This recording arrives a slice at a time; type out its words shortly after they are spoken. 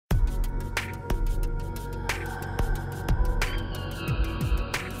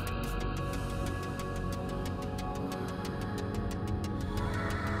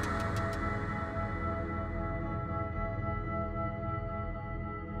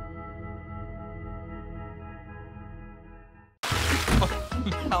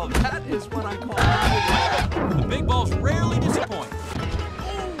Now that is what I call The big balls rarely disappoint.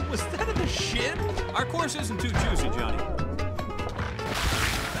 Oh, was that in the shin? Our course isn't too juicy, Johnny.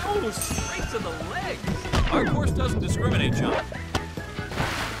 Oh, straight to the legs. Our course doesn't discriminate, John.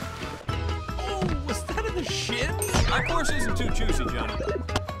 Oh, was that in the shin? Our course isn't too juicy, Johnny.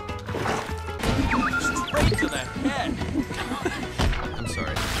 Straight to the head. I'm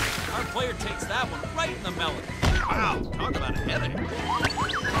sorry. Our player takes that one right in the melon. Wow, talk about a headache.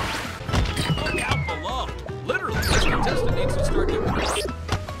 Look out below. Literally, this contestant needs to start doing this.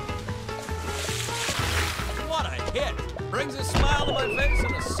 What a hit. Brings a smile to my face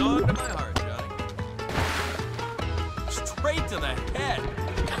and a song to my heart, Johnny. Straight to the head.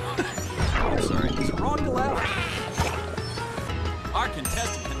 I'm sorry. Is it wrong to laugh? Our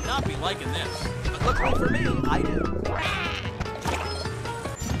contestant cannot be liking this. But luckily for me, I do.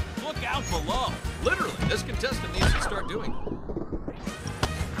 Look out below. Literally, this contestant needs to start doing it.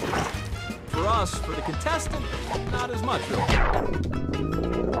 For us, for the contestant, not as much, really.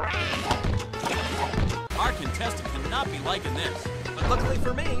 Our contestant cannot be liking this. But luckily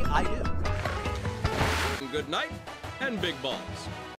for me, I do. Good night and big balls.